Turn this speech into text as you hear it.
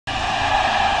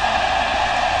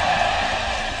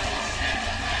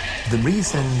The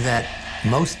reason that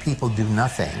most people do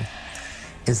nothing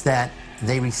is that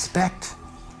they respect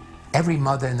every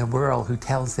mother in the world who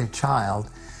tells their child,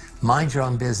 mind your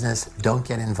own business, don't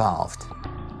get involved.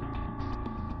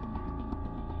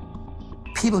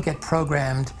 People get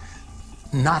programmed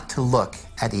not to look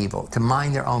at evil, to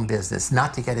mind their own business,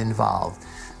 not to get involved,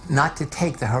 not to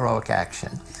take the heroic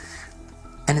action.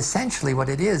 And essentially what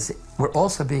it is, we're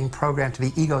also being programmed to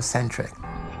be egocentric.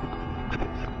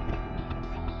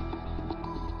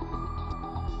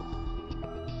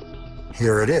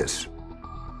 Here it is.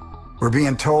 We're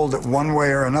being told that one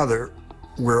way or another,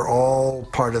 we're all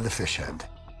part of the fish head.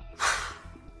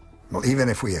 Well, even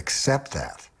if we accept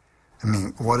that, I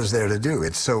mean, what is there to do?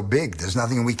 It's so big, there's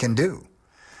nothing we can do.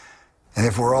 And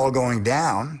if we're all going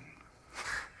down,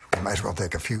 we might as well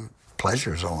take a few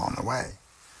pleasures along the way.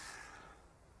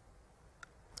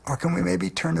 Or can we maybe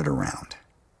turn it around?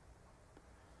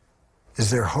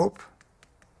 Is there hope?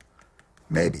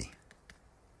 Maybe.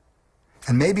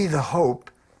 And maybe the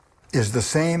hope is the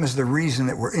same as the reason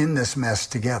that we're in this mess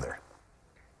together.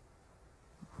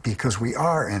 Because we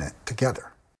are in it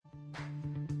together.